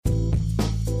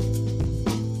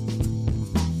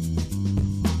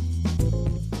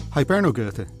Hi, Berno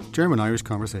Goethe, German-Irish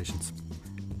Conversations.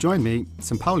 Join me,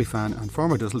 St. Pauli fan and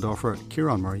former Dusseldorfer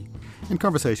Ciarán Murray, in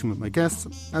conversation with my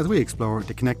guests as we explore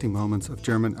the connecting moments of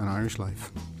German and Irish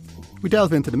life. We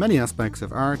delve into the many aspects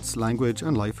of arts, language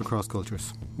and life across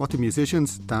cultures. What do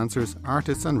musicians, dancers,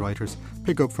 artists and writers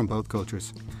pick up from both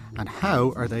cultures? And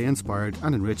how are they inspired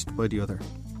and enriched by the other?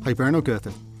 Hi, Berno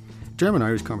Goethe.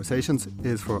 German-Irish Conversations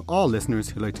is for all listeners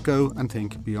who like to go and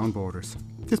think beyond borders.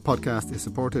 This podcast is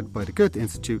supported by the Goethe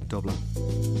Institute Dublin.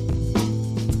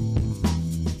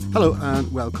 Hello and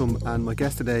welcome, and my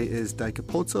guest today is Deike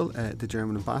Potzel, the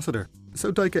German Ambassador. So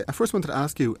Deike, I first wanted to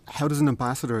ask you, how does an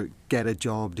ambassador get a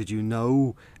job? Did you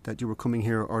know that you were coming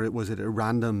here, or was it a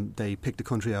random, they picked a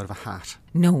country out of a hat?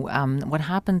 No, what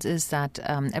happens is that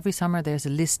every summer there's a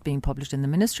list being published in the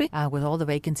ministry with all the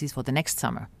vacancies for the next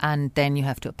summer, and then you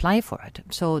have to apply for it.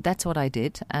 So that's what I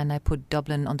did, and I put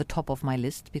Dublin on the top of my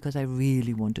list because I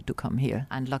really wanted to come here.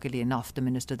 And luckily enough, the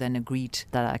minister then agreed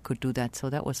that I could do that, so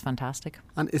that was fantastic.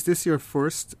 And is this your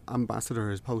first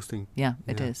ambassador's posting? Yeah,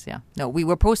 it is, yeah. No, we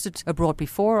were posted abroad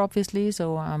before, obviously,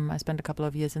 so I spent a couple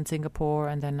of years in Singapore,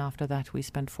 and then after that we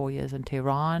spent 4 years in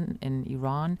Tehran, in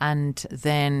Iran, and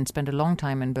then spent a long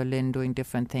time in Berlin doing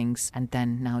different things, and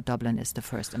then now Dublin is the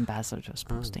first ambassador's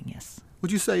posting, yes.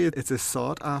 Would you say it's a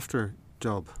sought-after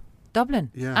job?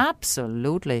 Dublin? Yeah.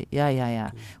 Absolutely.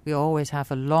 Yeah. We always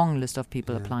have a long list of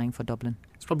people applying for Dublin.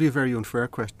 It's probably a very unfair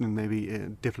question, and maybe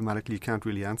diplomatically you can't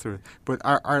really answer it. But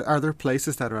are there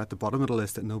places that are at the bottom of the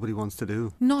list that nobody wants to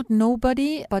do? Not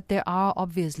nobody, but there are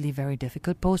obviously very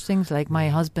difficult postings. Like my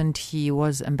husband, he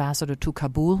was ambassador to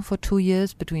Kabul for 2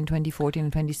 years between 2014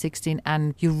 and 2016,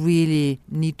 and you really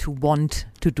need to want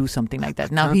to do something like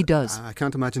that. Now he does. I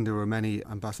can't imagine there were many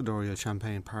ambassadorial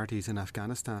champagne parties in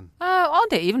Afghanistan.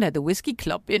 They even had the whiskey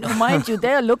club, mind you,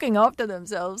 they're looking after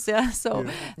themselves,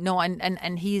 No,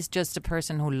 and he's just a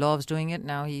person who loves doing it.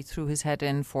 Now he threw his head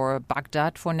in for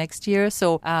Baghdad for next year.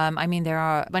 So, there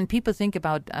are, when people think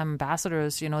about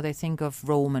ambassadors, they think of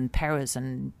Rome and Paris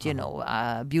and,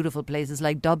 beautiful places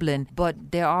like Dublin.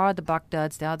 But there are the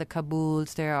Bagdads, there are the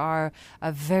Kabuls, there are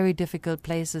very difficult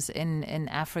places in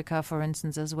Africa, for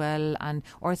instance, as well.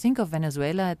 Or think of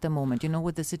Venezuela at the moment,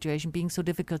 with the situation being so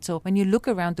difficult. So when you look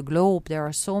around the globe, there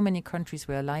are so many countries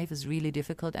where life is really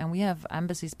difficult, and we have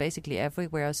embassies basically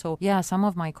everywhere. So, some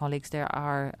of my colleagues there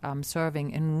are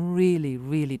serving in really,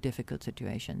 really difficult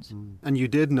situations. And you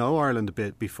did know Ireland a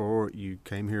bit before you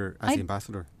came here as the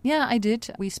ambassador? Yeah, I did.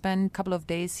 We spent a couple of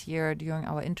days here during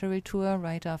our interrail tour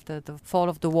right after the fall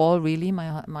of the wall, really.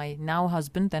 My now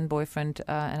husband, then boyfriend,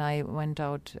 and I went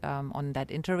out on that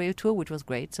interrail tour, which was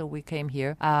great. So we came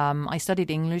here. I studied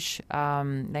English,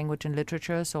 language and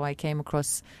literature, so I came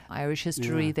across Irish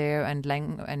history there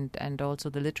and also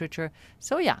the literature.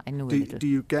 So I knew a little. Do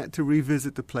you get to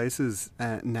revisit the places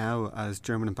now as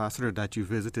German ambassador that you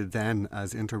visited then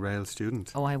as interrail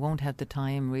student? Oh, I won't have the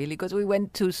time really, because we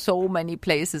went to so many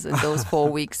places in those 4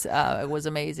 weeks. It was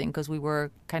amazing because we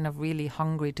were kind of really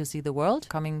hungry to see the world,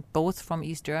 coming both from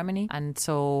East Germany, and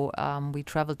so we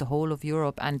traveled the whole of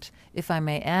Europe. And if I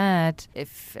may add,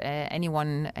 if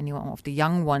anyone of the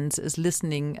young ones is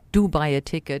listening, do buy a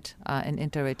ticket, an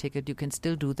interrail ticket. You can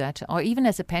still do that, or even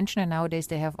as a pensioner nowadays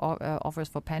they have offers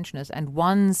for pensioners. And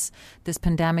once this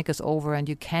pandemic is over and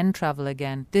you can travel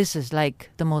again, this is like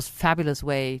the most fabulous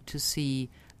way to see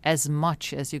as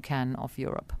much as you can of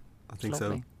Europe. I think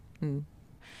so.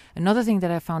 Another thing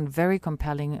that I found very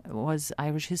compelling was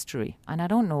Irish history. And I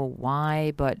don't know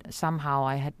why, but somehow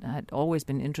I had always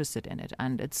been interested in it.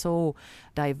 And it's so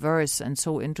diverse and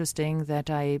so interesting that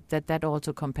that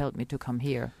also compelled me to come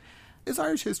here. Is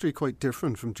Irish history quite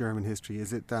different from German history?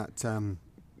 Is it that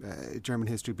German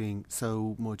history being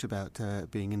so much about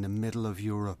being in the middle of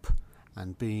Europe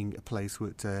and being a place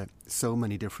with so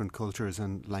many different cultures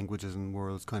and languages and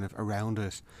worlds kind of around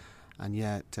it, and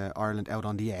yet Ireland out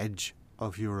on the edge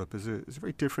of Europe is a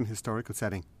very different historical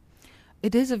setting?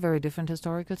 It is a very different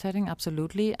historical setting,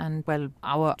 absolutely. And,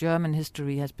 our German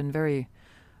history has been very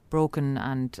broken,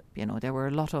 and, there were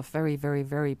a lot of very, very,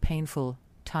 very painful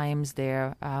times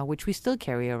there, which we still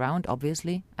carry around,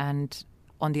 obviously. And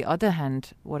on the other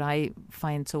hand, what I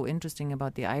find so interesting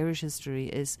about the Irish history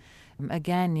is,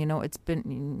 again, it's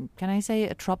been, can I say,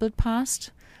 a troubled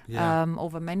past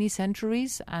over many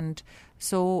centuries. And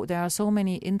so there are so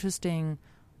many interesting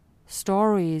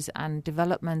stories and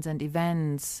developments and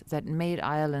events that made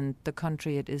Ireland the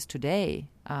country it is today,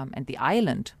 and the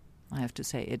island, I have to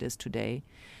say, it is today,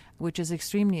 which is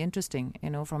extremely interesting,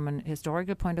 from an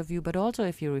historical point of view, but also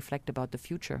if you reflect about the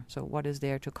future. So what is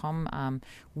there to come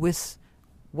with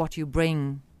what you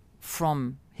bring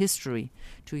from history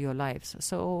to your lives.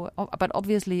 So, but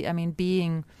obviously, I mean,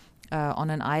 being on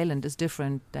an island is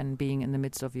different than being in the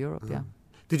midst of Europe. Yeah.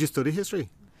 Did you study history?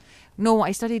 No,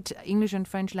 I studied English and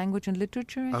French language and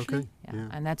literature, actually. Okay. Yeah.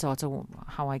 And that's also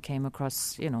how I came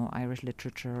across, Irish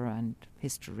literature and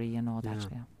history and all that.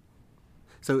 Yeah.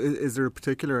 So is there a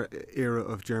particular era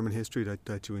of German history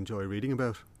that you enjoy reading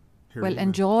about? Well,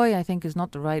 enjoy, I think, is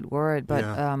not the right word, but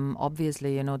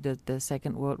obviously, the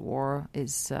Second World War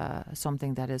is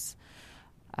something that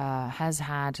has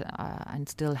had and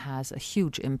still has a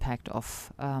huge impact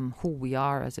of who we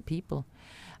are as a people.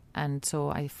 And so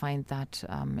I find that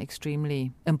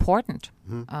extremely important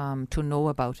to know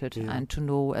about it and to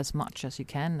know as much as you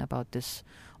can about this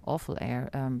awful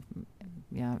time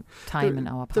in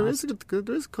our past.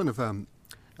 There is kind of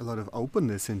a lot of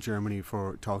openness in Germany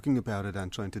for talking about it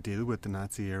and trying to deal with the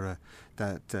Nazi era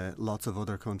that lots of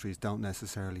other countries don't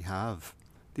necessarily have.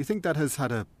 Do you think that has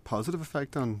had a positive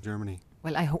effect on Germany?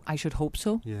 Well, I should hope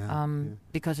so,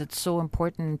 because it's so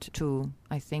important to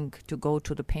go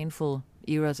to the painful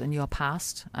eras in your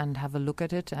past and have a look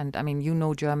at it. And I mean, you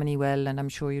know Germany well, and I'm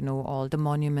sure you know all the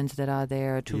monuments that are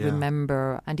there to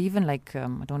remember. And even I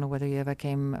don't know whether you ever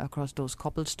came across those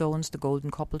cobblestones, the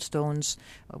golden cobblestones,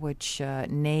 which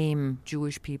name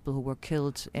Jewish people who were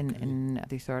killed in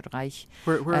the Third Reich.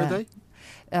 Where are they?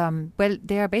 Well,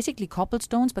 they are basically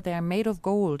cobblestones, but they are made of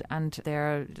gold, and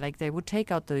they're they would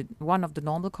take out one of the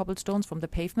normal cobblestones from the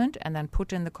pavement and then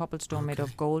put in the cobblestone made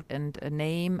of gold, and a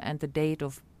name and the date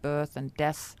of birth and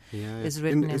death is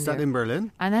written in there. Is that in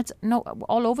Berlin? And that's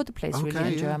all over the place,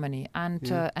 really, in Germany.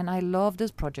 And and I love this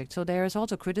project. So there is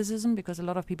also criticism, because a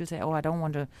lot of people say, "Oh, I don't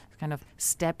want to kind of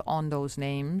step on those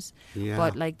names." Yeah.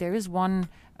 But there is one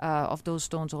of those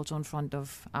stones also in front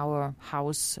of our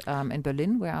house in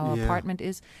Berlin, where our apartment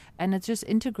is, and it just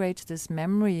integrates this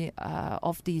memory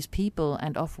of these people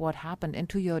and of what happened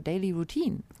into your daily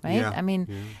routine, right? Yeah. I mean,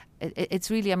 it's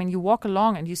really, I mean, you walk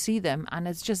along and you see them, and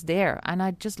it's just there, and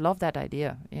I just love that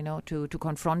idea, to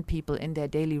confront people in their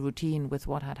daily routine with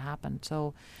what had happened.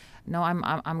 So, no,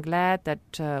 I'm glad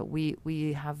that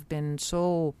we have been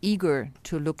so eager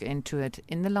to look into it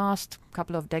in the last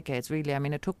couple of decades, really. I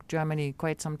mean, it took Germany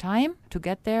quite some time to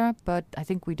get there, but I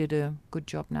think we did a good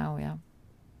job now, yeah.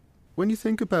 When you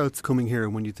think about coming here,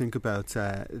 and when you think about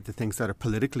the things that are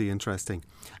politically interesting,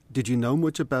 did you know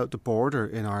much about the border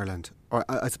in Ireland? Or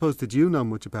I suppose, did you know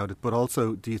much about it? But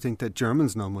also, do you think that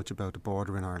Germans know much about the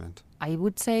border in Ireland? I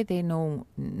would say they know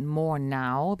more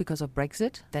now because of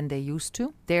Brexit than they used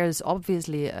to. There's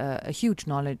obviously a huge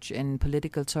knowledge in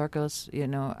political circles.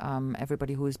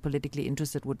 Everybody who is politically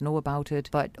interested would know about it.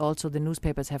 But also the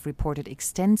newspapers have reported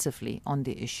extensively on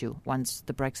the issue once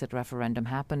the Brexit referendum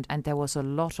happened. And there was a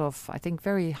lot of, I think,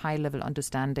 very high-level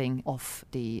understanding of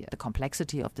the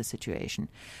complexity of the situation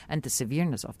and the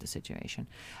severeness of the situation.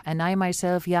 And I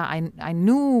myself, I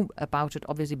knew about it,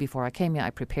 obviously, before I came here. I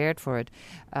prepared for it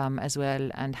as well.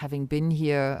 And having been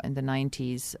here in the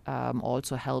 90s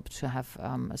also helped to have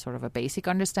a sort of a basic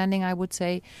understanding, I would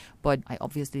say. But I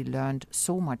obviously learned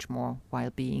so much more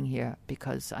while being here,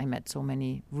 because I met so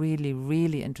many really,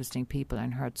 really interesting people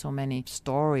and heard so many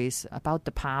stories about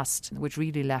the past, which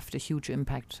really left a huge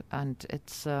impact. And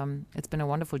it's been a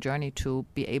wonderful journey to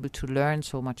be able to learn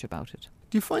so much about it.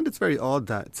 Do you find it's very odd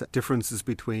that differences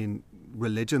between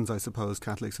religions, I suppose,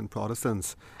 Catholics and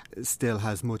Protestants, still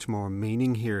has much more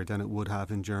meaning here than it would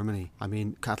have in Germany? I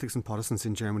mean, Catholics and Protestants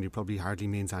in Germany probably hardly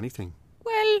means anything.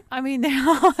 Well, I mean, there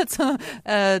are also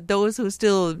those who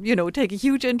still, take a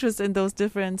huge interest in those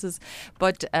differences.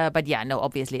 But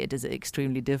obviously it is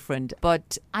extremely different.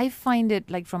 But I find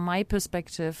it, from my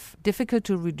perspective, difficult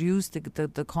to reduce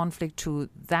the conflict to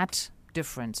that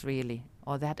difference, really,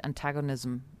 or that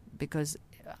antagonism, because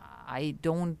I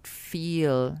don't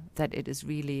feel that it is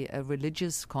really a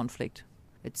religious conflict.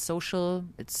 It's social,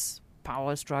 it's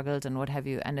power struggles and what have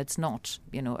you, and it's not,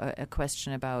 a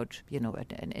question about,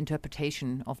 an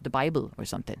interpretation of the Bible or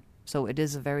something. So it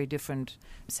is a very different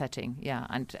setting,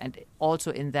 and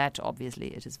also in that, obviously,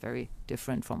 it is very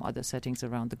different from other settings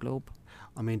around the globe.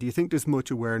 I mean, do you think there's much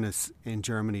awareness in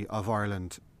Germany of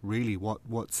Ireland? Really,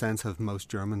 what sense have most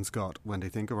Germans got when they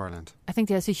think of Ireland? I think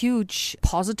there's a huge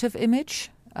positive image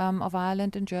of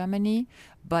Ireland in Germany,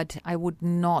 but I would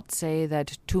not say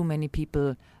that too many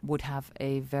people would have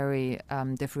a very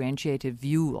differentiated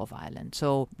view of Ireland.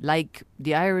 So, like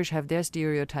the Irish have their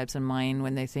stereotypes in mind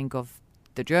when they think of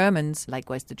the Germans,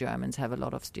 likewise the Germans have a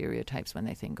lot of stereotypes when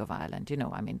they think of Ireland.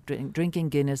 Drinking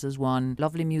Guinness is one,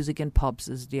 lovely music in pubs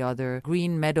is the other,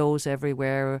 green meadows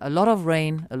everywhere, a lot of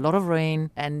rain.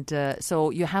 And so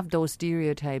you have those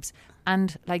stereotypes.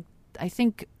 And I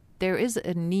think there is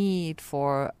a need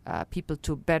for people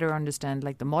to better understand,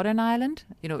 like, the modern Ireland.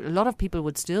 You know, a lot of people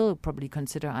would still probably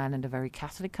consider Ireland a very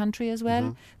Catholic country as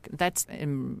well. That's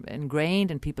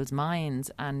ingrained in people's minds.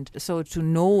 And so to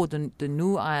know the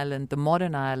new Ireland, the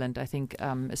modern Ireland, I think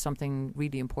is something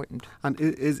really important. And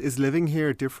is living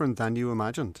here different than you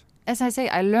imagined? As I say,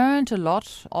 I learned a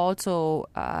lot also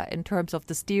in terms of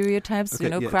the stereotypes,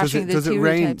 Okay, crushing the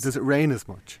stereotypes. Does it rain as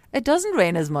much? It doesn't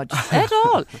rain as much at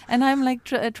all. And I'm like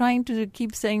trying to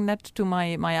keep saying that to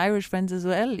my Irish friends as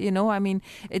well. You know, I mean,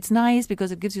 it's nice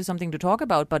because it gives you something to talk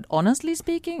about. But honestly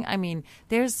speaking, I mean,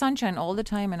 there's sunshine all the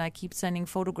time. And I keep sending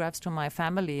photographs to my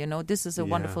family. You know, this is a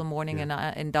wonderful morning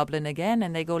in Dublin again.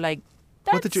 And they go like,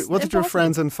 what did your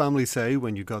friends and family say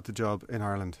when you got the job in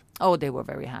Ireland? Oh, they were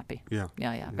very happy. Yeah.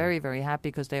 Very, very happy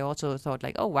because they also thought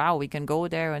like, oh, wow, we can go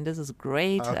there and this is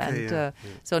great.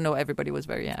 So, no, everybody was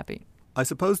very happy. I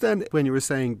suppose then when you were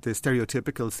saying the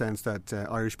stereotypical sense that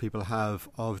Irish people have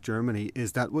of Germany,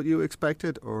 is that what you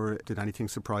expected, or did anything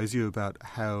surprise you about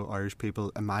how Irish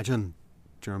people imagine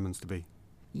Germans to be?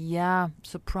 Yeah,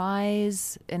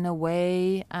 surprise in a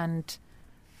way, and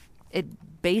it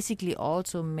basically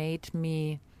also made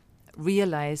me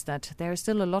realize that there is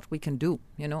still a lot we can do,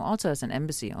 you know, also as an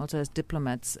embassy, also as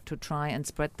diplomats, to try and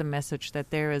spread the message that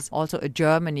there is also a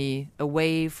Germany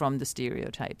away from the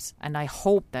stereotypes. And I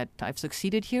hope that I've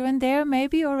succeeded here and there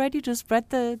maybe already to spread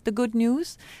the good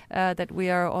news, that we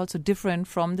are also different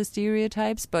from the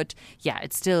stereotypes. But yeah,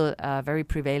 it's still very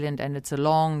prevalent, and it's a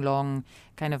long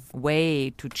kind of way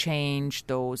to change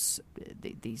these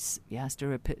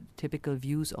stereotypical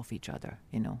views of each other.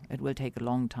 You know, it will take a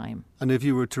long time. And if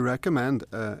you were to recommend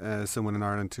someone in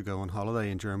Ireland to go on holiday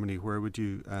in Germany, where would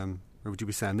you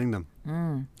be sending them?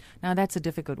 Now that's a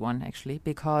difficult one, actually,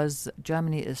 because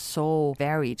Germany is so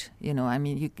varied. You know, I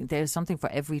mean, there's something for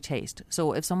every taste.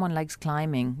 So if someone likes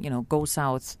climbing, you know, go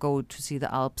south, go to see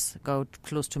the Alps, go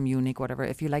close to Munich, whatever.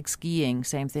 If you like skiing,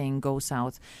 same thing, go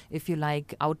south. If you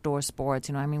like outdoor sports,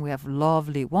 you know, I mean, we have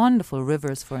lovely, wonderful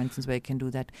rivers, for instance, where you can do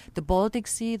that. The Baltic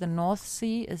Sea, the North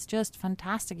Sea is just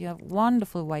fantastic. You have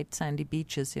wonderful white sandy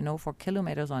beaches, you know, for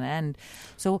kilometers on end.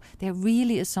 So there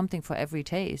really is something for every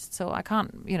taste. So I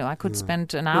can't, you know, I could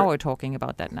spend an hour talking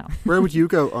about that now. Where would you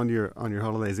go on your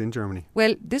holidays in Germany?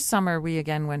 Well, this summer we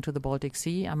again went to the Baltic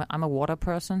Sea. I'm a water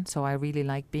person, so I really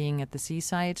like being at the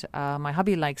seaside. My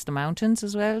hubby likes the mountains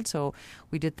as well, so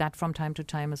we did that from time to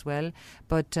time as well.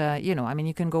 But you know, I mean,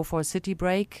 you can go for a city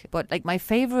break. But like my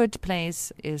favorite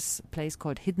place is a place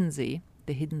called Hiddensee.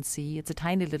 The Hidden Sea. It's a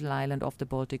tiny little island off the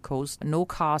Baltic coast. No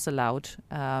cars allowed.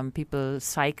 People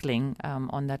cycling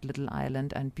on that little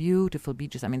island, and beautiful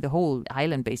beaches. I mean, the whole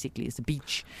island basically is a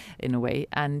beach in a way,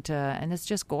 and it's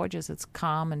just gorgeous. It's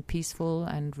calm and peaceful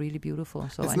and really beautiful.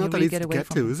 So it's and not you that really easy get to away get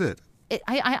from to, is it?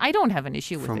 I don't have an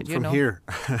issue with it. You from know, here.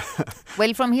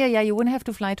 Well, from here, yeah, you wouldn't have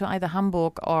to fly to either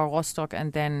Hamburg or Rostock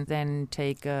and then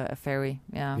take a ferry.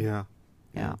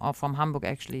 Yeah, or from Hamburg,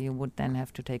 actually, you would then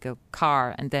have to take a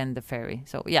car and then the ferry.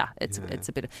 So, yeah, it's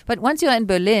a bit... But once you're in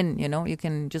Berlin, you know, you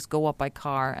can just go up by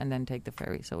car and then take the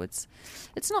ferry. So it's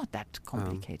not that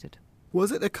complicated.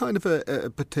 Was it a kind of a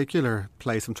particular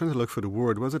place? I'm trying to look for the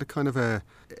word. Was it a kind of a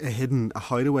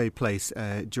hideaway place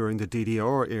during the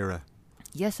DDR era?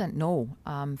 Yes and no.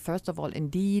 First of all,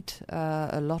 indeed,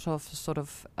 a lot of sort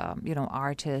of,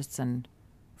 artists and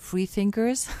free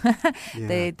thinkers.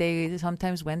 They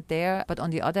sometimes went there. But on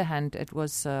the other hand, it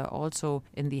was also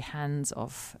in the hands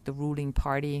of the ruling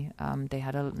party. They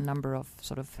had a number of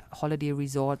sort of holiday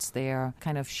resorts there,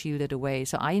 kind of shielded away.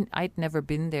 So I'd never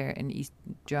been there in East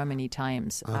Germany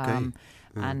times,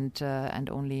 and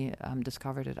only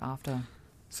discovered it after.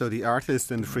 So the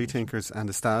artists and the free thinkers and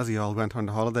the Stasi all went on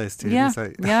the holidays too, didn't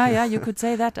they? Yeah, you could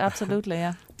say that, absolutely,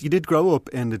 yeah. You did grow up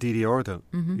in the DDR though?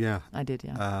 Mm-hmm. Yeah. I did,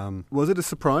 yeah. Was it a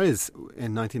surprise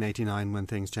in 1989 when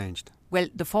things changed? Well,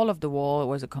 the fall of the wall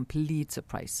was a complete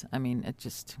surprise. I mean,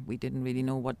 we didn't really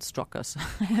know what struck us,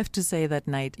 I have to say, that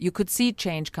night. You could see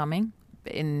change coming.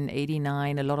 In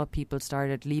 89, a lot of people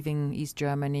started leaving East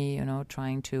Germany, you know,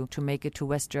 trying to make it to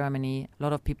West Germany. A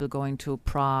lot of people going to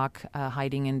Prague,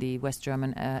 hiding in the West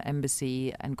German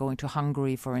embassy, and going to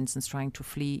Hungary, for instance, trying to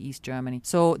flee East Germany.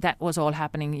 So that was all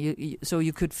happening. So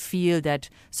you could feel that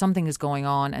something is going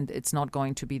on and it's not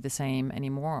going to be the same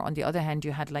anymore. On the other hand,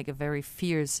 you had like a very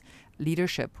fierce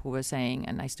leadership who were saying,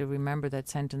 and I still remember that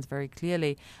sentence very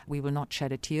clearly, we will not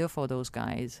shed a tear for those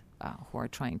guys who are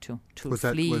trying to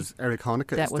flee. Was Erich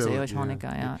Honecker? That was Erich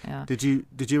Honecker, yeah.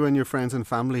 Did you and your friends and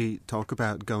family talk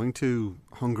about going to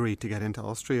Hungary to get into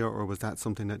Austria, or was that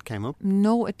something that came up?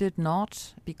 No, it did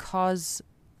not, because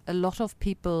a lot of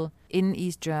people in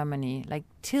East Germany, like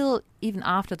till even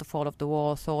after the fall of the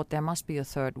wall, thought there must be a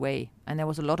third way. And there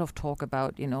was a lot of talk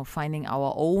about, finding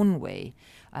our own way.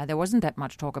 There wasn't that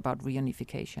much talk about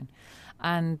reunification.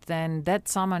 And then that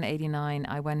summer in '89,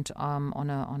 I went on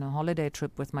a holiday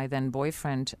trip with my then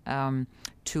boyfriend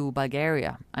to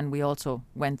Bulgaria. And we also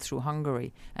went through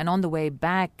Hungary. And on the way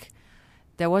back,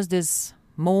 there was this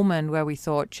moment where we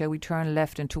thought, shall we turn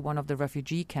left into one of the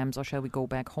refugee camps or shall we go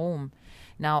back home?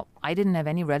 Now, I didn't have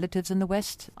any relatives in the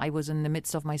West. I was in the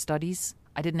midst of my studies.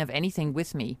 I didn't have anything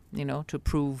with me, to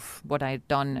prove what I had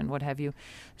done and what have you.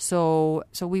 So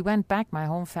we went back. My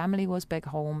whole family was back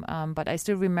home. But I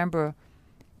still remember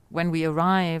when we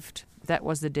arrived, that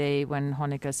was the day when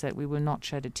Honecker said, we will not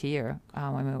shed a tear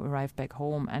when we arrived back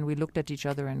home. And we looked at each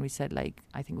other and we said,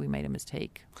 I think we made a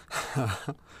mistake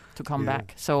to come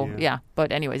back. So,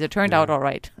 but anyways, it turned out all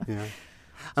right. Yeah.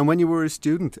 And when you were a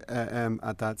student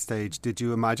at that stage, did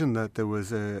you imagine that there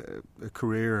was a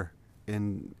career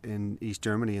in East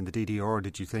Germany, in the DDR?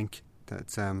 Did you think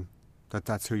that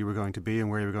that's who you were going to be and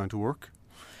where you were going to work?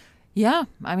 Yeah,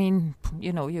 I mean,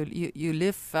 you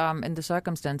live in the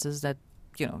circumstances that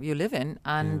you live in,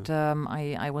 and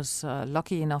I was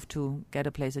lucky enough to get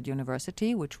a place at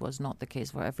university, which was not the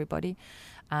case for everybody,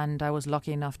 and I was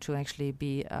lucky enough to actually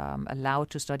be allowed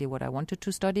to study what I wanted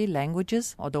to study,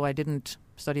 languages, although I didn't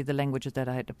study the languages that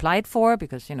I had applied for,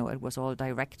 because it was all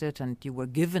directed and you were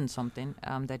given something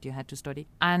that you had to study,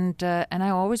 and I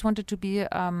always wanted to be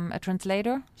a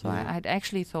translator, so I had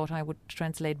actually thought I would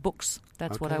translate books.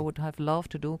 That's what I would have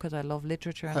loved to do, because I love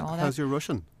literature and all that. How's your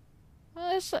Russian?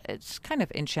 It's kind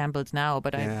of in shambles now,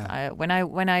 but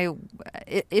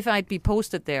if I'd be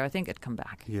posted there, I think it'd come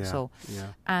back. I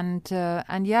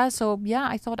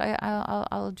thought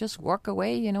I'll just work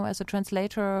away, as a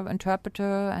translator,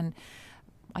 interpreter, and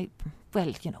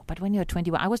but when you're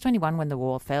 21, I was 21 when the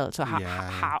wall fell. So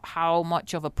how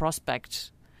much of a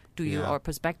prospect do you or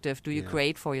perspective do you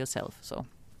create for yourself? So,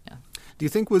 yeah. Do you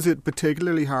think was it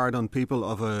particularly hard on people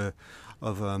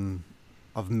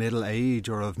of middle age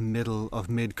or of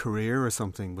mid career or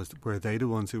something? Were they the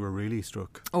ones who were really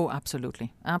struck? Oh,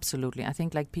 absolutely. I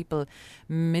think like people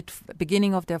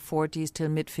beginning of their 40s till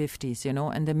mid 50s,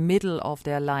 and the middle of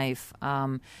their life,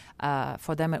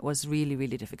 for them it was really,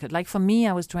 really difficult. Like for me,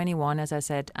 I was 21, as I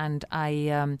said, and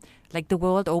I the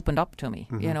world opened up to me,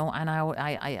 and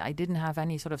I didn't have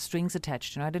any sort of strings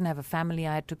attached. I didn't have a family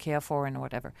I had to care for and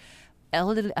whatever.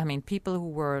 People who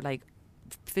were like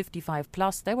 55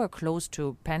 plus, they were close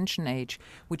to pension age,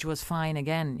 which was fine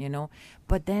again,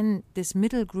 But then this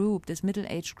middle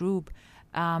age group,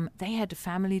 they had a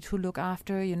family to look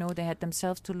after, they had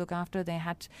themselves to look after. They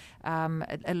had,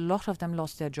 a lot of them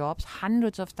lost their jobs.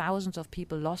 Hundreds of thousands of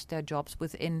people lost their jobs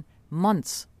within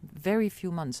months, very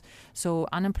few months. So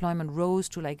unemployment rose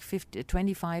to like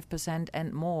 25%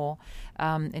 and more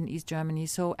in East Germany.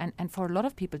 So and for a lot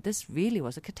of people, this really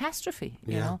was a catastrophe,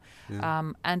 you know.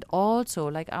 And also,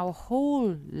 like our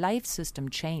whole life system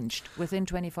changed within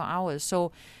 24 hours.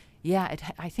 So,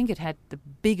 I think it had the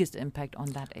biggest impact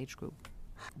on that age group.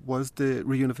 Was the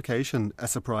reunification a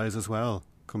surprise as well,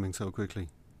 coming so quickly?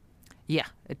 Yeah,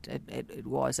 it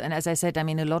was. And as I said,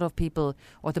 a lot of people,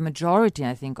 or the majority,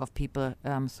 I think, of people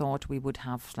thought we would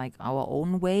have like our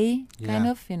own way,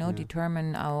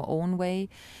 determine our own way.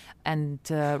 And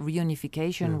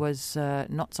reunification was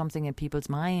not something in people's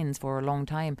minds for a long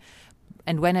time.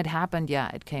 And when it happened,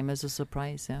 it came as a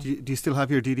surprise. Yeah. Do you still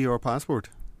have your DDR passport?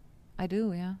 I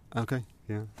do, yeah. Okay,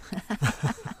 yeah.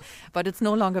 But it's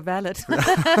no longer valid.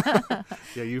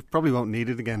 Yeah, you probably won't need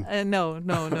it again. No.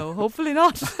 Hopefully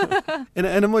not. In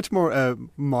a much more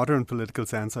modern political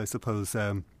sense, I suppose,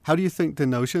 how do you think the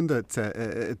notion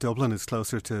that Dublin is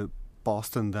closer to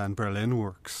Boston than Berlin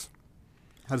works?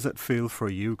 How does that feel for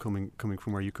you coming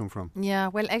from where you come from? Yeah,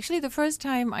 well, actually, the first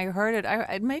time I heard it,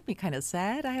 it made me kind of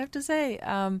sad, I have to say.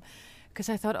 Because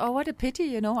I thought, what a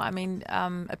pity,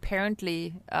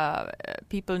 apparently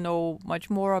people know much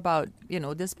more about,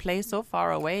 this place so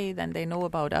far away than they know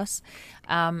about us.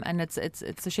 And it's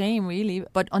a shame, really.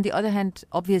 But on the other hand,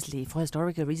 obviously, for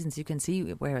historical reasons, you can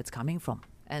see where it's coming from.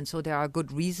 And so there are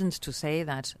good reasons to say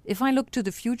that. If I look to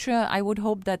the future, I would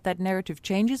hope that narrative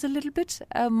changes a little bit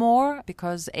more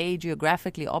because,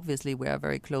 geographically, obviously, we are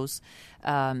very close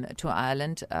to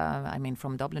Ireland.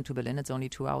 From Dublin to Berlin, it's only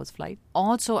 2 hours flight.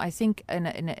 Also, I think in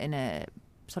a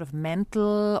sort of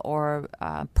mental or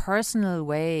personal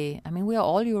way, we are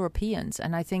all Europeans.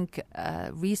 And I think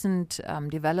recent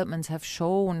developments have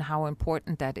shown how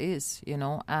important that is,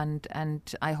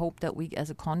 and I hope that we as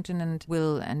a continent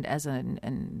will, and as a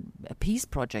peace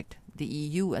project, the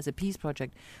EU as a peace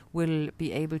project will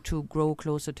be able to grow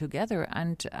closer together,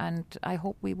 and I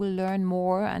hope we will learn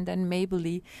more, and then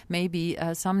maybe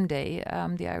someday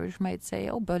the Irish might say,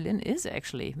 oh, Berlin is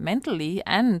actually mentally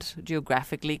and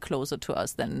geographically closer to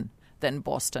us than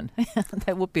Boston.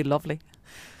 That would be lovely.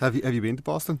 Have you been to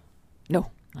Boston?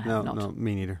 No. I have not. No,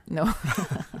 me neither. No.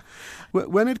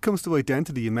 When it comes to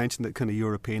identity, you mentioned that kind of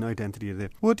European identity there.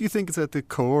 What do you think is at the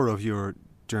core of your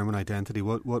German identity?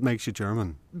 What makes you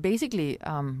German? Basically,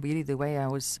 really the way I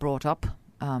was brought up,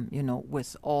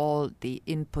 with all the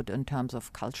input in terms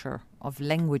of culture, of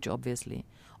language, obviously,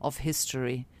 of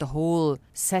history, the whole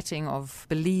setting of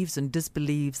beliefs and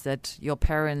disbeliefs that your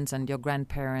parents and your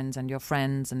grandparents and your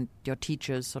friends and your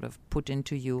teachers sort of put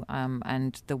into you,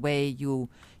 and the way you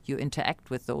interact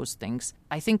with those things.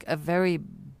 I think a very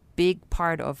big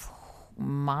part of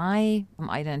my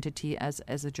identity as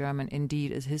a German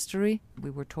indeed is history. We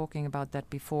were talking about that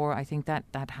before. I think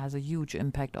that has a huge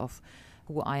impact of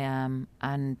who I am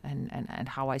and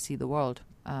how I see the world,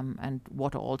 and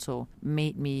what also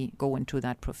made me go into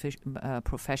that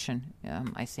profession,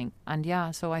 I think.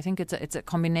 And so I think it's a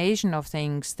combination of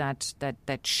things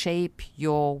that shape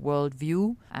your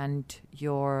worldview and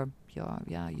your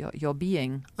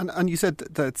being. And you said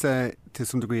that to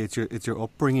some degree it's your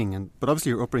upbringing, but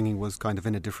obviously your upbringing was kind of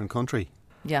in a different country.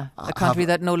 Yeah, a country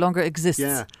that no longer exists.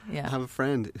 Yeah. I have a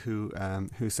friend who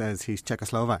says he's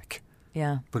Czechoslovak.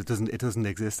 Yeah. But it doesn't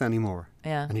exist anymore.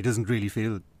 Yeah. And he doesn't really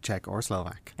feel Czech or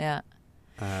Slovak. Yeah.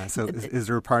 So is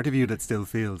there a part of you that still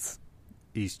feels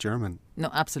East German? No,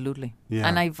 absolutely. Yeah.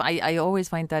 And I always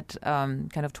find that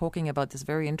kind of talking about this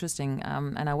very interesting.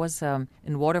 And I was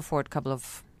in Waterford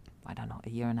a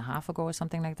year and a half ago or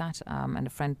something like that. And a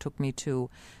friend took me to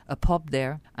a pub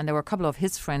there. And there were a couple of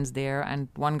his friends there. And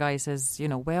one guy says,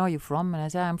 where are you from? And I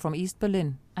say, I'm from East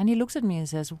Berlin. And he looks at me and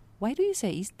says, why do you say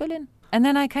East Berlin? And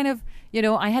then I kind of,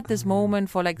 I had this moment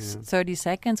for 30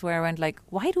 seconds where I went like,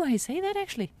 why do I say that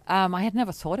actually? I had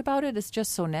never thought about it. It's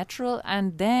just so natural.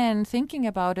 And then thinking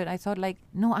about it, I thought like,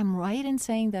 no, I'm right in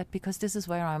saying that because this is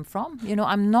where I'm from.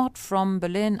 I'm not from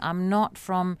Berlin. I'm not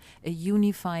from a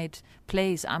unified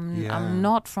place. I'm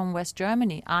not from West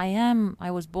Germany. I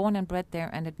was born and bred there,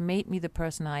 and it made me the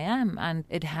person I am. And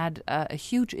it had a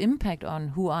huge impact on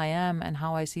who I am and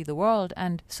how I see the world.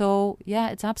 And so,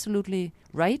 it's absolutely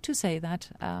right to say that.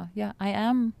 I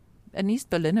am an East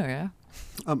Berliner, yeah.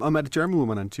 I met a German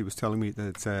woman and she was telling me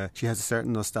that she has a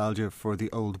certain nostalgia for the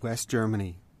old West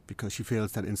Germany because she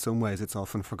feels that in some ways it's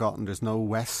often forgotten. There's no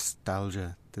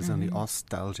West-stalgia. There's only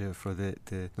Ostalgia for the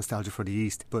nostalgia for the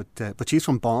East. But she's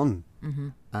from Bonn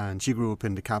and she grew up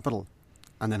in the capital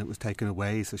and then it was taken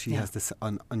away. So she has this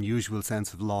unusual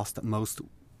sense of loss that most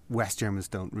West Germans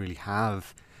don't really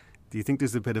have. Do you think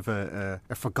there's a bit of a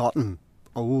forgotten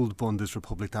old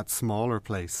Bundesrepublik, that smaller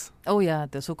place? Oh yeah,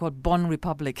 the so-called Bonn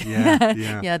Republic.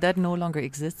 Yeah. That no longer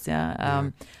exists.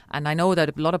 And I know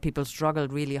that a lot of people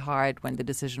struggled really hard when the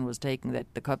decision was taken that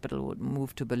the capital would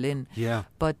move to Berlin. Yeah.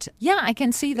 But I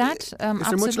can see that. Is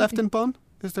there much left in Bonn?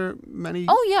 Is there many?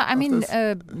 Oh yeah, I mean,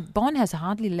 Bonn has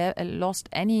hardly lost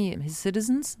any of his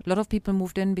citizens. A lot of people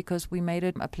moved in because we made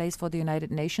it a place for the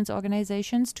United Nations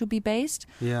organizations to be based.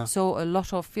 Yeah. So a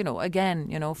lot of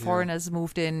foreigners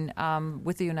moved in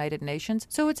with the United Nations.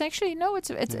 So it's actually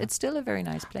it's still a very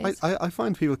nice place. I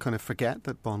find people kind of forget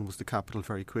that Bonn was the capital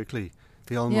very quickly.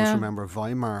 They almost remember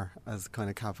Weimar as kind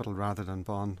of capital rather than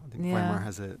Bonn. I think Weimar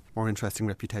has a more interesting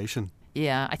reputation.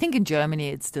 Yeah, I think in Germany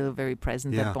it's still very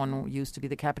present that Bonn used to be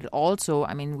the capital. Also,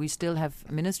 I mean, we still have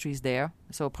ministries there.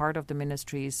 So part of the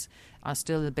ministries are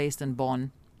still based in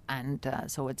Bonn. And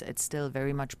so it's still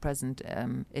very much present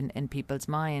in people's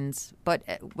minds. But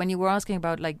when you were asking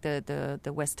about like the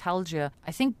Westtalgia,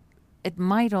 I think it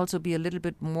might also be a little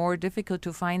bit more difficult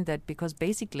to find that because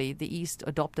basically the East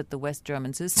adopted the West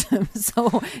German system.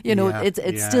 So,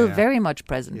 it's still very much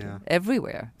present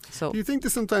everywhere. So, do you think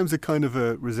there's sometimes a kind of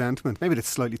a resentment? Maybe that's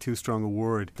slightly too strong a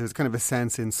word. There's kind of a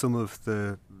sense in some of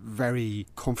the very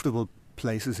comfortable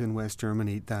places in West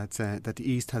Germany that the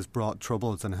East has brought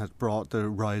troubles and has brought the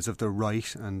rise of the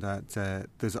right, and that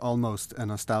there's almost a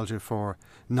nostalgia for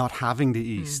not having the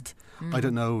East. I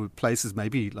don't know, places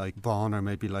maybe like Bonn or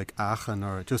maybe like Aachen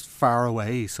or just far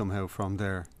away somehow from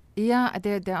there. Yeah,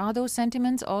 there are those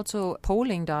sentiments. Also,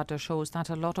 polling data shows that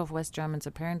a lot of West Germans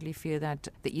apparently feel that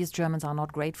the East Germans are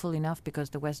not grateful enough because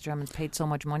the West Germans paid so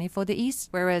much money for the East.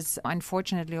 Whereas,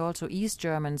 unfortunately, also East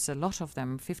Germans, a lot of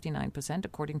them, 59%,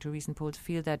 according to recent polls,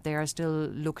 feel that they are still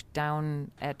looked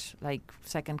down at like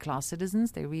second-class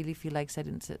citizens. They really feel like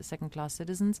second-class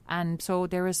citizens. And so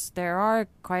there are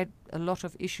quite a lot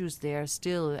of issues there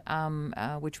still,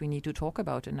 which we need to talk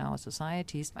about in our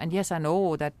societies. And yes, I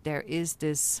know that there is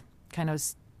this kind of,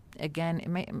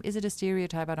 again, is it a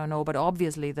stereotype? I don't know. But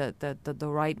obviously the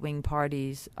right-wing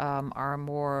parties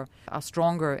are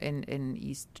stronger in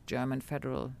East German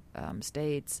federal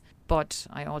states. But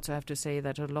I also have to say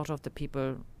that a lot of the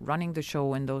people running the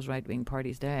show in those right-wing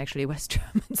parties, they're actually West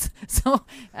Germans. So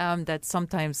that's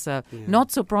sometimes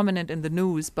not so prominent in the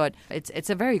news, but it's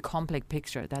a very complex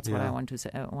picture. That's what I want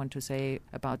to say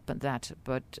about that.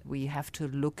 But we have to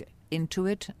look into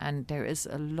it, and there is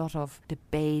a lot of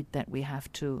debate that we have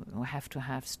to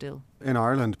have still. In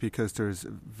Ireland, because there's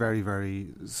very,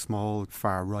 very small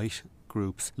far-right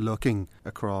groups looking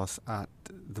across at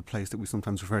the place that we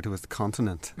sometimes refer to as the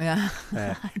continent. Yeah.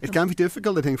 It can be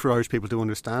difficult, I think, for Irish people to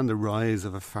understand the rise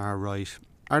of a far right.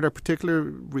 Are there particular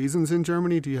reasons in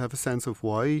Germany? Do you have a sense of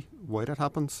why that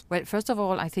happens? Well, first of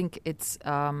all, I think it's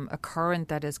a current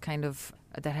that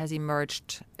has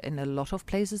emerged in a lot of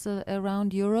places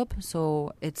around Europe.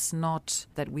 So it's not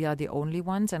that we are the only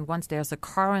ones. And once there's a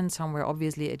current somewhere,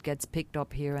 obviously it gets picked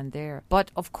up here and there.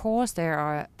 But of course, there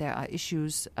are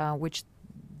issues which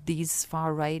these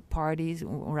far-right parties,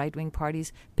 right-wing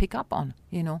parties, pick up on.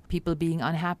 People being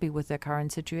unhappy with their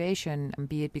current situation,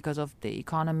 be it because of the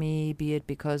economy, be it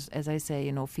because, as I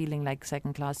say, feeling like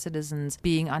second-class citizens,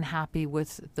 being unhappy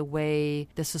with the way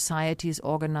the society is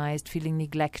organized, feeling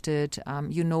neglected.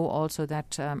 Also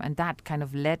that, and that kind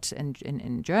of led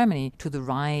in Germany to the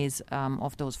rise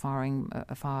of those far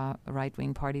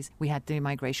right-wing parties. We had the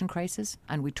migration crisis,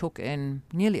 and we took in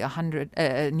nearly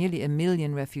a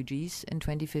million refugees in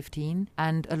 2015,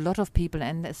 and a lot of people,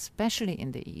 and especially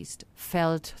in the East,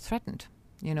 felt threatened.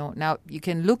 Now you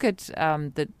can look at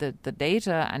the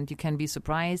data and you can be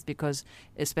surprised because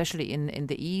especially in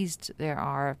the East there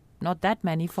are not that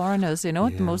many foreigners.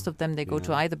 Most of them, they go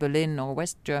to either Berlin or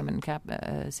West German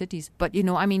cities. But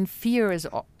fear is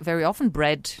very often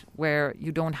bred where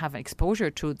you don't have exposure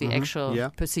to the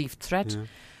actual perceived threat. Yeah.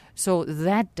 So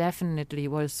that definitely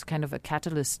was kind of a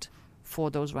catalyst for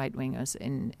those right wingers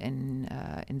in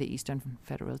the Eastern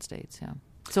federal states. Yeah.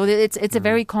 So it's a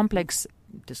very complex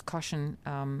discussion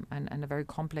and a very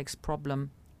complex problem,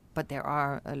 but there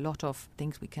are a lot of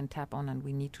things we can tap on and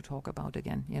we need to talk about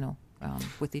again,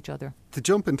 with each other. To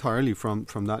jump entirely from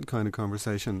that kind of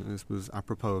conversation, this was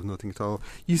apropos of nothing at all.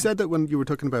 You said that when you were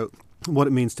talking about what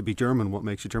it means to be German, what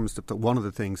makes you German, that one of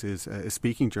the things is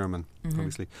speaking German,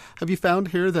 obviously. Have you found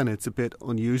here then it's a bit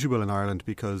unusual in Ireland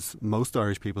because most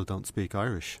Irish people don't speak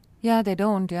Irish? Yeah, they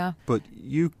don't, yeah. But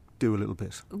you do a little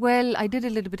bit. Well, I did a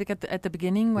little bit at the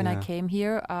beginning when I came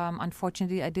here.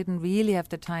 Unfortunately, I didn't really have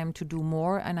the time to do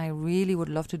more, and I really would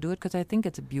love to do it because I think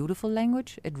it's a beautiful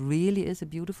language. It really is a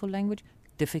beautiful language.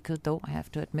 Difficult, though, I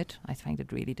have to admit. I find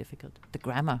it really difficult. The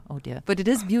grammar, oh dear. But it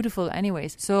is beautiful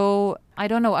anyways. So, I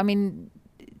don't know.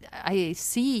 I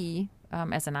see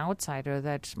as an outsider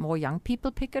that more young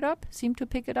people seem to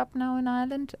pick it up now in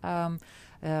Ireland.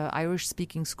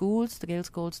 Irish-speaking schools, the Gaelic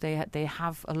schools, they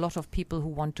have a lot of people who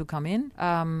want to come in,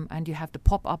 and you have the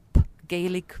pop-up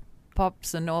Gaelic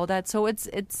pubs and all that. So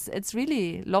it's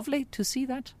really lovely to see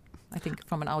that, I think,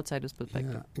 from an outsider's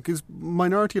perspective. Yeah, because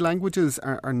minority languages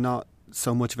are not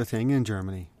so much of a thing in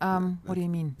Germany. What do you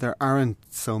mean? There aren't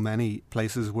so many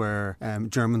places where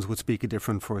Germans would speak a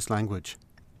different first language.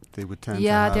 They would tend to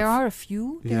have. There are a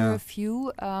few.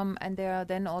 And they are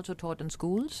then also taught in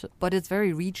schools. But it's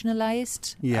very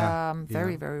regionalized.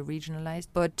 Very, very regionalized.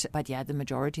 But yeah, the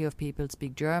majority of people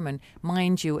speak German,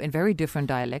 mind you, in very different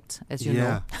dialects, as you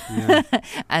know. Yeah.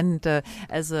 And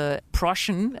as a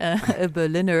Prussian, a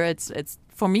Berliner, it's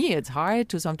for me, it's hard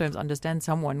to sometimes understand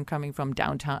someone coming from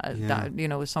downtown,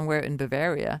 somewhere in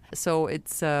Bavaria. So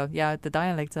it's, the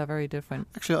dialects are very different.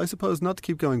 Actually, I suppose, not to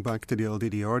keep going back to the old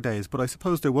DDR days, but I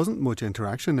suppose there wasn't much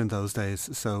interaction in those days.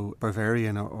 So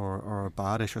Bavarian or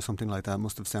Badish or something like that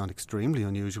must have sounded extremely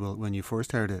unusual when you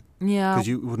first heard it. Yeah. Because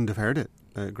you wouldn't have heard it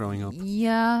growing up.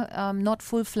 Yeah, not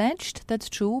full-fledged, that's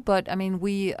true. But,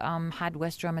 we had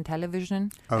West German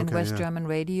television and West German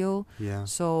radio. Yeah.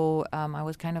 So I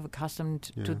was kind of accustomed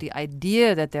to the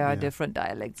idea that there are different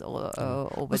dialects over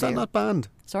there. Was that not banned?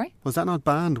 Sorry? Was that not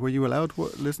banned? Were you allowed to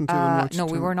listen to and watch? No,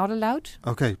 we were not allowed.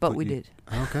 Okay. But we did.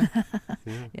 Okay.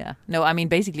 Yeah. No,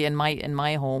 basically in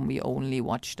my home, we only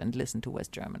watched and listened to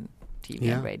West German TV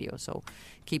and radio. So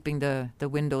keeping the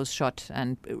windows shut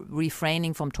and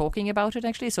refraining from talking about it,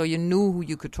 actually. So you knew who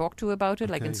you could talk to about it,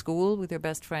 like in school with your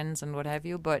best friends and what have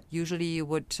you. But usually you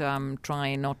would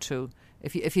try not to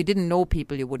if you didn't know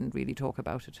people, you wouldn't really talk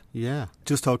about it. Yeah.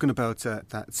 Just talking about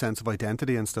that sense of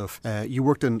identity and stuff. You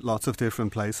worked in lots of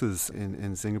different places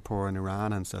in Singapore and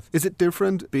Iran and stuff. Is it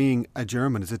different being a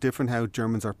German? Is it different how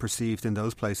Germans are perceived in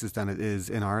those places than it is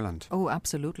in Ireland? Oh,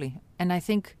 absolutely. And I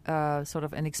think sort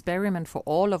of an experiment for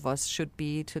all of us should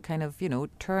be to kind of,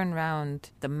 turn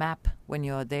around the map when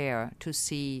you're there to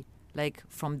see, like,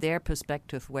 from their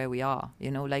perspective where we are.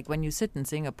 Like when you sit in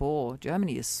Singapore,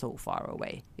 Germany is so far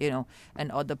away,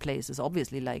 and other places,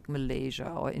 obviously, like Malaysia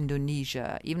or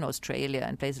Indonesia, even Australia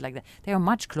and places like that, they are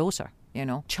much closer.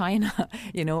 China,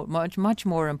 much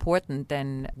more important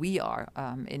than we are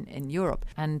in Europe.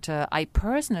 And I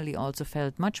personally also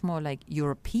felt much more like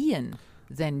European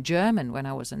than German when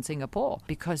I was in Singapore,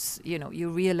 because you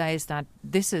realize that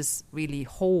this is really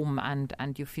home,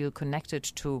 and you feel connected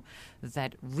to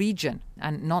that region,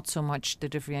 and not so much the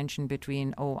differentiation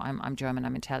between I'm German,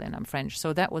 I'm Italian, I'm French.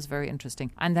 So that was very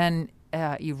interesting. And then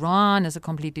Iran is a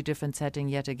completely different setting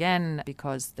yet again,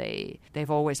 because they've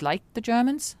always liked the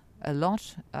Germans a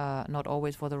lot, not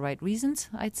always for the right reasons,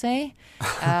 I'd say.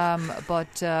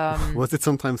 But was it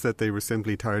sometimes that they were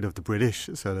simply tired of the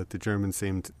British, so that the Germans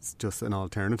seemed just an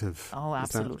alternative? Oh,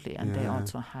 absolutely. And they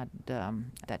also had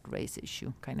that race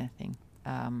issue kind of thing.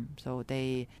 So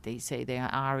they say they are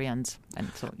Aryans,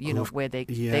 and so where they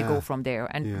go from there.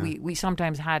 And we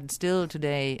sometimes had still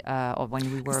today, or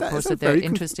when we were posted there,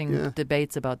 interesting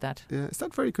debates about that. Yeah, is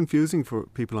that very confusing for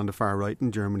people on the far right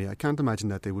in Germany? I can't imagine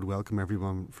that they would welcome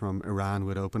everyone from Iran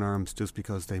with open arms just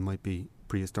because they might be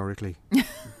prehistorically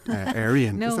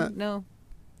Aryan. No.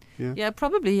 Yeah,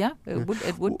 probably. Yeah, it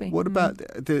would be. What about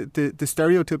the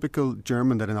stereotypical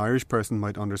German that an Irish person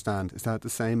might understand? Is that the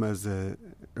same as a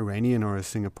Iranian or a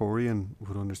Singaporean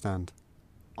would understand?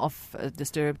 Of the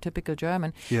stereotypical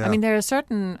German. Yeah. I mean, there are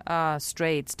certain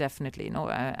traits, definitely.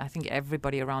 I think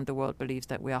everybody around the world believes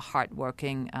that we are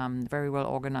hardworking, very well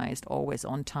organized, always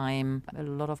on time. A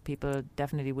lot of people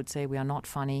definitely would say we are not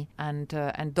funny, and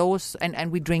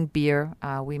we drink beer,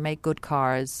 we make good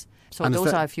cars. So and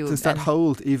those are a few. Does that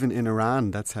hold even in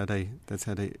Iran? That's how they.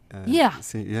 Yeah.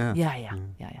 See, Yeah.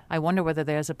 I wonder whether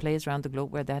there's a place around the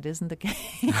globe where that isn't the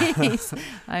case.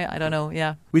 I don't know.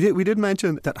 Yeah. We did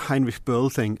mention that Heinrich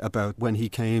Böll thing about when he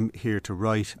came here to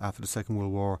write after the Second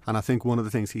World War, and I think one of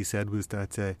the things he said was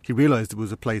that he realised it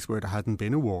was a place where there hadn't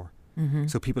been a war,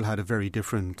 so people had a very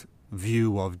different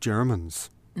view of Germans.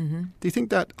 Mm-hmm. Do you think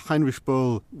that Heinrich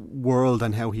Böll world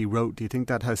and how he wrote, do you think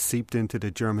that has seeped into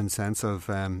the German sense of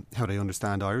how they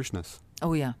understand Irishness?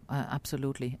 Oh yeah,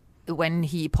 absolutely. When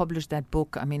he published that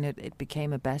book, I mean, it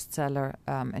became a bestseller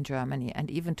in Germany, and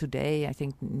even today, I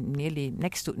think nearly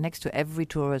next to every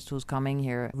tourist who's coming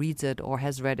here reads it or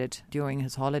has read it during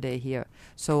his holiday here.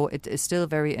 So it is still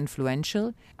very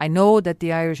influential. I know that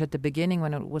the Irish at the beginning,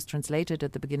 when it was translated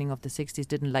at the beginning of the 60s,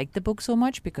 didn't like the book so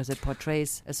much because it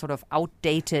portrays a sort of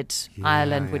outdated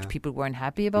Ireland, which people weren't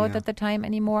happy about at the time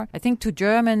anymore. I think to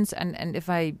Germans, and if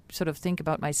I sort of think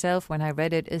about myself when I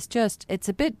read it, it's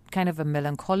a bit kind of a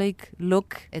melancholic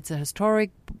look, it's a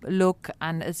historic look,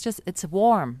 and it's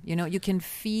warm. You can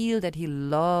feel that he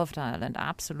loved Ireland,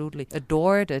 absolutely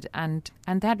adored it, and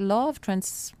that love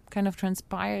kind of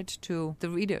transpired to the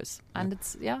readers, and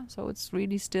so it's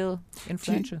really still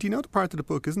influential. Do you know the part of the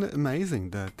book, isn't it amazing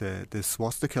that the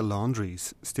swastika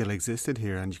laundries still existed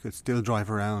here, and you could still drive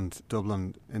around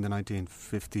Dublin in the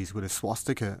 1950s with a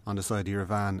swastika on the side of your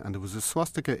van, and there was a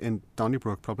swastika in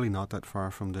Donnybrook, probably not that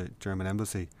far from the German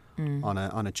embassy, on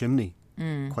a chimney,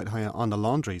 quite high on the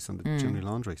laundries, on the chimney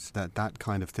laundries. That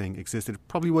kind of thing existed.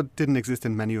 Probably didn't exist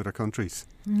in many other countries.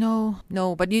 No,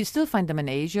 but you still find them in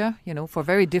Asia, for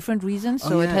very different reasons.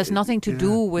 So it has nothing to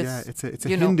do with. Yeah, it's a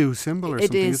Hindu symbol or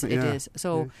something. Isn't it? It is.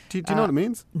 So do you know what it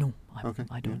means? No,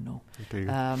 I don't know.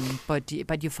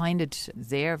 But you find it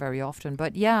there very often.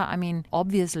 But yeah, I mean,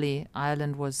 obviously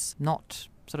Ireland was not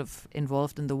sort of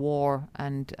involved in the war,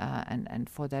 and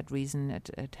for that reason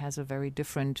it has a very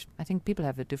different, I think people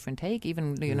have a different take,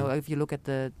 even if you look at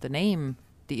the name,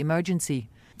 the emergency,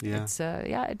 it's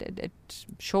it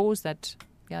shows that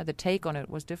the take on it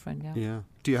was different.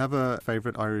 Do you have a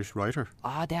favourite Irish writer?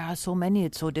 There are so many.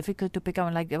 It's so difficult to pick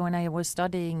out. Like when I was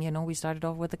studying, we started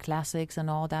off with the classics and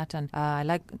all that, and I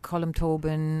like Colm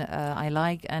Tobin, I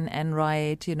like Anne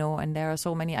Enright, and there are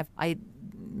so many. I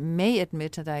may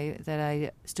admit that I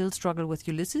still struggle with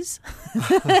Ulysses.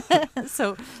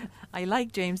 So I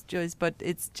like James Joyce, but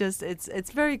it's just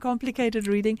it's very complicated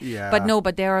reading. Yeah.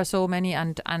 But there are so many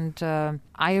and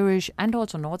Irish and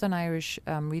also Northern Irish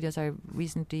readers. I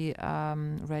recently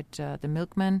read The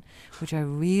Milkman, which I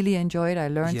really enjoyed. I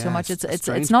learned so much.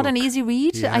 It's not an easy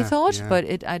read, I thought, but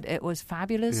it was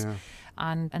fabulous. Yeah.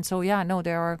 And so,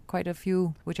 there are quite a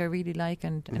few which I really like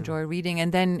and enjoy reading.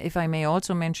 And then, if I may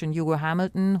also mention Hugo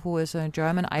Hamilton, who is a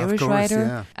German-Irish writer.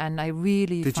 Yeah. And I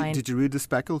really Did you read The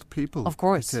Speckled People? Of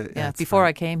course, before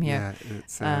I came here.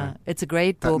 Yeah, it's a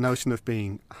great book. That notion of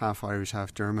being half Irish,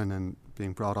 half German and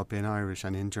being brought up in Irish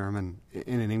and in German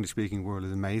in an English-speaking world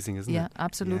is amazing, isn't it? Yeah,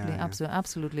 absolutely.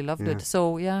 Absolutely loved it.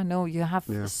 So, you have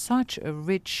such a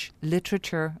rich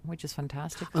literature, which is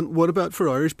fantastic. And what about for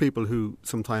Irish people who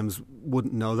sometimes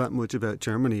wouldn't know that much about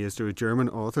Germany? Is there a German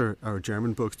author or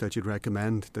German books that you'd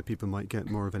recommend that people might get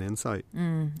more of an insight?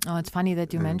 Oh, it's funny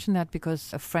that you mentioned that,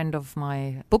 because a friend of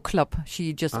my book club,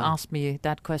 she just asked me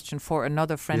that question for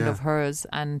another friend of hers,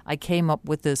 and I came up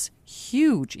with this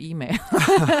huge email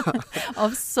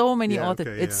of so many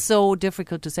authors. It's so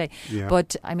difficult to say. Yeah.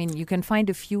 But, I mean, you can find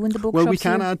a few in the bookshops. Well, we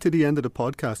can add to the end of the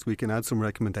podcast, we can add some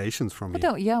recommendations from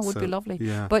you. Would be lovely.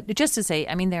 Yeah. But just to say,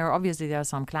 I mean, there are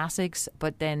some classics,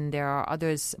 but then there are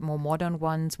others, more modern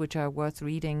ones, which are worth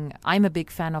reading. I'm a big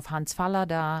fan of Hans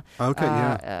Fallada,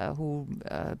 who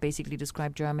basically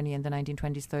described Germany in the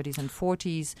 1920s, 30s and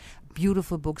 40s.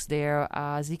 Beautiful books there.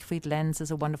 Siegfried Lenz is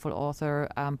a wonderful author.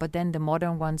 But then the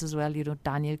modern ones as well,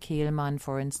 Daniel Kehlmann,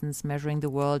 for instance, Measuring the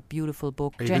World, beautiful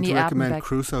book. Are you going to recommend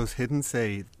Crusoe's Hidden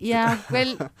Say? Yeah,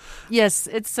 well, yes,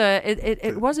 it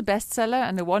was a bestseller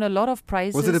and it won a lot of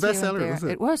prizes. Was it a bestseller? Was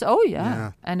it? It was,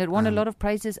 and it won a lot of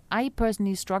prizes. I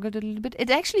personally struggled a little bit.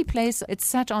 It actually it's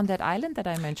set on that island that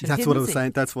I mentioned. That's what I was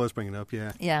saying. That's what I was bringing up,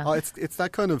 yeah. Yeah. Oh, it's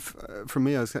that kind of, for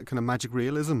me, it's that kind of magic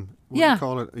realism, you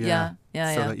call it. Yeah.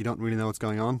 So that you don't really know what's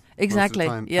going on. Exactly.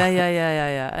 Most of the time.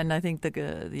 Yeah. And I think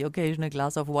the occasional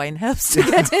glass of wine helps to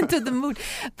get into the mood.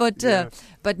 But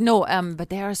but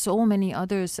there are so many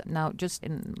others. Now, just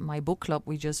in my book club,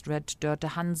 we just read Dörte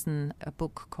Hansen, a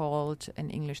book called, in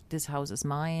English, This House Is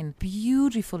Mine.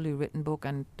 Beautifully written book.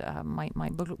 And my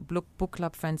book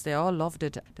club friends, they all loved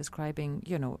it, describing,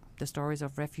 the stories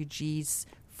of refugees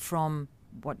from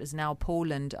what is now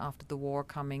Poland after the war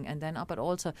coming, and then but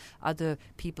also other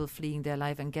people fleeing their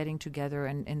life and getting together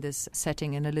in this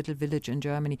setting in a little village in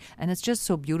Germany. And it's just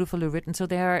so beautifully written. So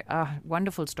there are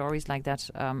wonderful stories like that,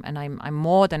 and I'm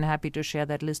more than happy to share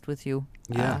that list with you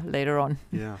later on.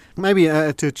 Yeah, maybe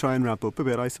to try and wrap up a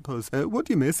bit, I suppose. What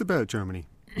do you miss about Germany?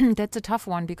 That's a tough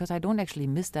one, because I don't actually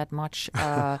miss that much.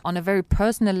 On a very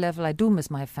personal level, I do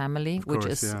miss my family, which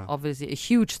is obviously a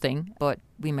huge thing. But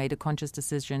we made a conscious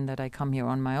decision that I come here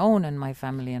on my own, and my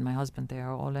family and my husband, they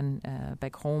are all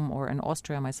back home or in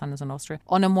Austria. My son is in Austria.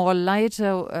 On a more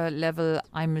lighter level,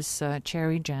 I miss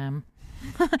cherry jam.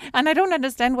 And I don't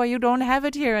understand why you don't have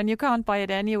it here and you can't buy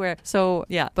it anywhere. So,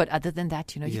 but other than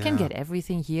that, you can get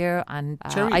everything here. And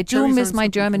I do miss my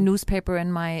German newspaper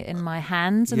in my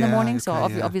hands in the morning. So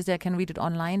obviously I can read it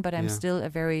online, but I'm still a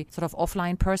very sort of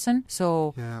offline person.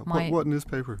 So what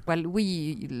newspaper? Well,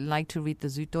 we like to read the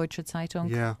Süddeutsche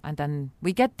Zeitung. Yeah. And then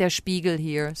we get Der Spiegel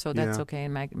here, so that's okay.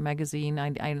 Magazine.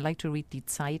 I like to read Die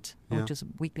Zeit, which is a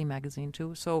weekly magazine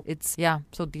too. So it's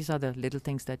so these are the little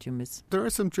things that you miss. There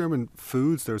are some German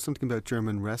foods. There's something about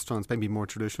German restaurants, maybe more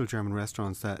traditional German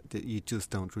restaurants that you just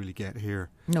don't really get here.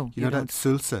 No, you know that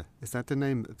Sülze? Is that the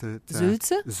name?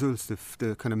 Sülze? Sülze,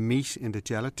 the kind of meat in the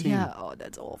gelatine. Yeah,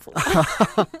 that's awful.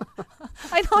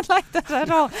 I don't like that at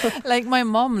all. Like, my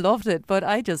mom loved it, but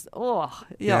I just, yuck.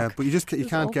 Yeah, but you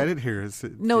can't get it here.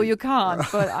 No, you can't.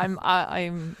 But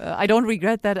I don't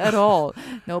regret that at all.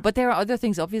 No, but there are other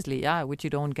things, obviously, which you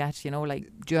don't get.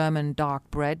 Like German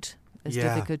dark bread. It's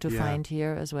difficult to find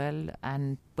here as well.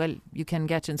 And, well, you can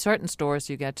get in certain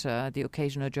stores, you get the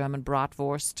occasional German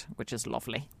bratwurst, which is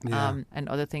lovely, and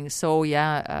other things. So,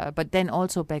 but then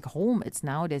also back home,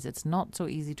 nowadays it's not so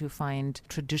easy to find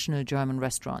traditional German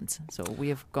restaurants. So we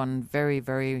have gone very,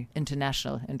 very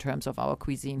international in terms of our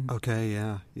cuisine. Okay,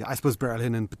 yeah. I suppose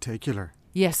Berlin in particular.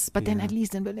 Yes, but then at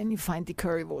least in Berlin you find the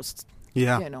currywurst.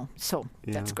 Yeah. So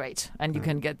that's great. And you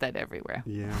can get that everywhere.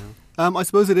 Yeah. I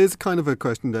suppose it is kind of a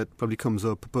question that probably comes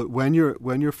up, but when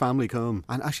your family come,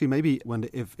 and actually maybe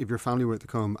if your family were to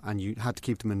come and you had to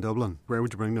keep them in Dublin, where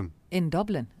would you bring them? In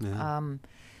Dublin? Yeah.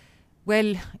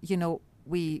 Well,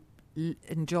 we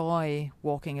enjoy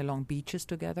walking along beaches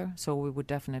together. So we would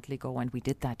definitely go, and we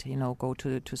did that, go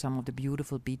to some of the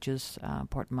beautiful beaches,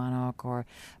 Portmanock or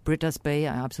Britas Bay.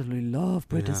 I absolutely love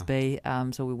Britas Bay.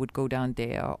 So we would go down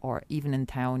there, or even in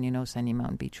town, Sandy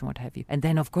Mountain Beach and what have you. And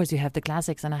then, of course, you have the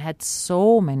classics. And I had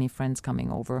so many friends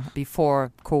coming over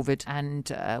before COVID,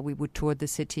 and we would tour the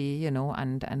city,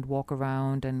 and walk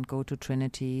around and go to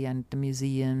Trinity and the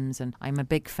museums. And I'm a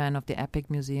big fan of the Epic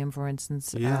Museum, for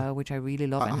instance, which I really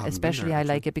love. And especially I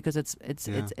like it because it's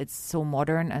so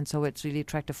modern, and so it's really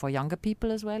attractive for younger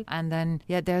people as well. And then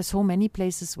there are so many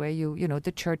places where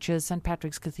the churches, St.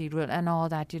 Patrick's Cathedral and all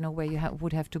that, where you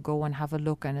would have to go and have a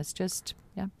look, and it's just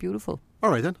beautiful. All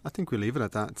right then, I think we'll leave it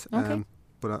at that. Okay.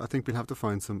 But I think we'll have to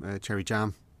find some cherry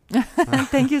jam.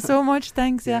 Thank you so much.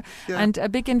 Thanks. Yeah. And a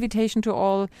big invitation to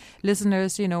all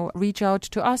listeners, reach out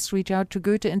to us, reach out to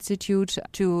Goethe Institute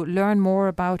to learn more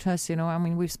about us.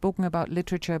 We've spoken about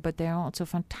literature, but there are also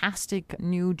fantastic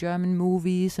new German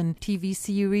movies and TV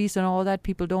series and all that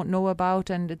people don't know about.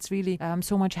 And it's really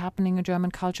so much happening in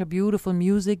German culture, beautiful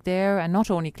music there, and not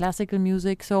only classical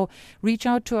music. So reach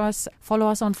out to us, follow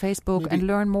us on Facebook and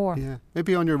learn more. Yeah,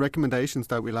 maybe on your recommendations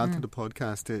that we'll add to the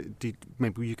podcast,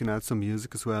 maybe you can add some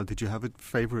music as well. Did you have a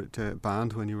favourite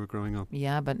band when you were growing up?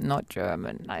 Yeah, but not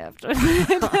German, I have to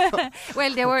admit.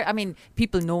 Well, there were,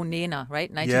 people know Nena,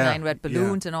 right? 99 Red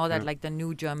Balloons and all that, like the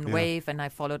new German wave. And I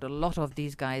followed a lot of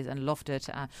these guys and loved it.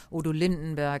 Udo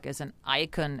Lindenberg is an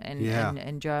icon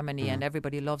in Germany, and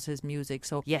everybody loves his music.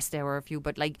 So yes, there were a few,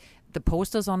 but like the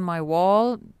posters on my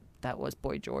wall, that was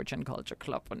Boy George and Culture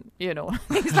Club and,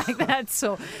 things like that.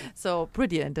 So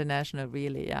pretty international,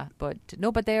 really, yeah. But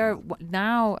they are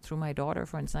now, through my daughter,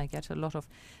 for instance, I get a lot of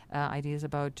ideas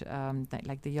about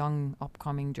like the young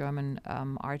upcoming German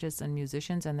artists and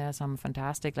musicians, and there are some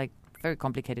fantastic, like very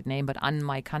complicated name, but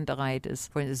Ann-Mai Kantereit is,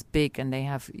 for instance, big, and they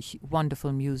have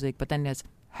wonderful music. But then there's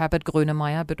Herbert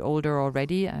Grönemeyer, a bit older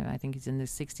already. I think he's in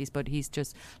his 60s, but he's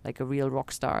just like a real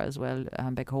rock star as well.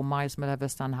 Back home, Marius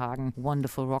Müller-Westernhagen,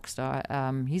 wonderful rock star.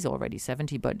 He's already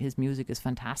 70, but his music is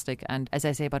fantastic. And as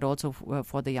I say, but also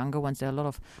for the younger ones, there are a lot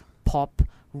of pop,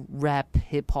 rap,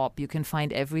 hip-hop. You can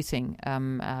find everything.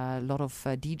 A lot of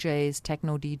DJs,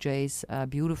 techno DJs,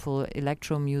 beautiful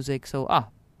electro music. So,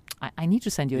 I need to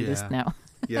send you a list now.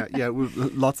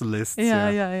 Lots of lists.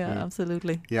 Yeah,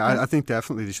 absolutely. Yeah, I think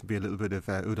definitely there should be a little bit of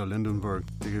Udo Lindenberg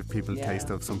to give people a taste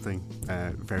of something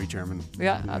very German.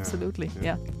 Yeah, absolutely.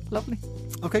 Yeah, lovely.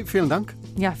 Okay, vielen Dank.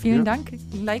 Ja, vielen Dank.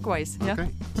 Likewise. Okay.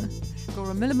 Go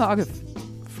a mille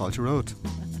Falsche Road.